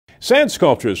Sand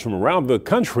sculptors from around the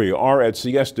country are at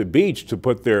Siesta Beach to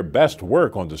put their best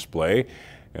work on display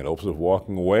in hopes of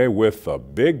walking away with a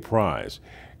big prize.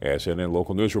 SNN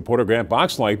local news reporter Grant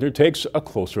Boxleitner takes a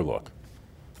closer look.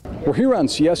 We're here on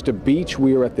Siesta Beach.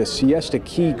 We are at the Siesta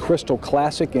Key Crystal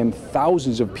Classic, and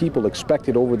thousands of people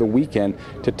expected over the weekend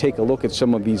to take a look at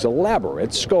some of these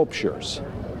elaborate sculptures.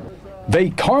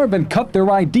 They carve and cut their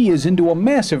ideas into a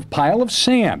massive pile of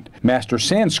sand. Master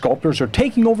sand sculptors are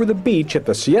taking over the beach at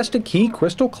the Siesta Key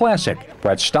Crystal Classic.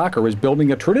 Brett Stocker is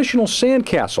building a traditional sand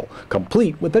castle,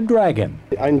 complete with a dragon.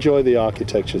 I enjoy the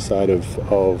architecture side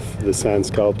of the sand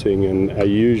sculpting, and I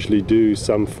usually do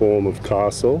some form of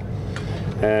castle,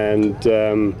 and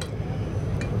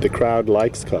the crowd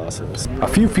likes castles. A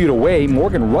few feet away,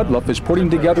 Morgan Rudloff is putting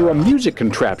together a music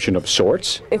contraption of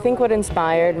sorts. I think what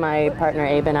inspired my partner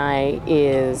Abe and I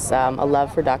is a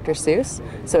love for Dr. Seuss.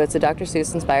 So it's a Dr.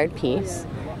 Seuss inspired piece.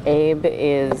 Abe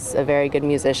is a very good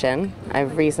musician.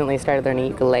 I've recently started learning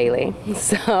ukulele,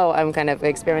 so I'm kind of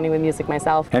experimenting with music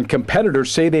myself. And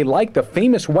competitors say they like the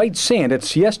famous white sand at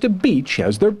Siesta Beach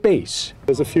as their base.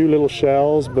 There's a few little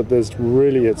shells, but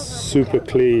it's super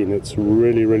clean. It's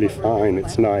really fine.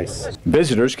 It's nice.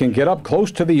 Visitors can get up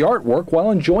close to the artwork while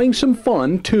enjoying some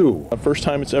fun too. The first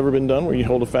time it's ever been done where you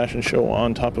hold a fashion show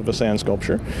on top of a sand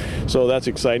sculpture, so that's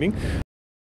exciting.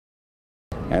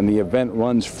 And the event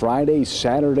runs Friday,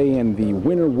 Saturday, and the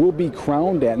winner will be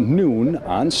crowned at noon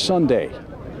on Sunday.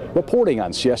 Reporting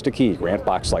on Siesta Key, Grant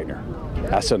Boxleitner,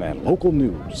 SNN Local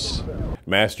News.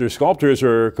 Master sculptors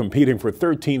are competing for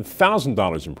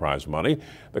 $13,000 in prize money.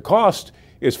 The cost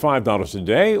is $5 a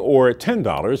day or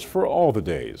 $10 for all the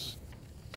days.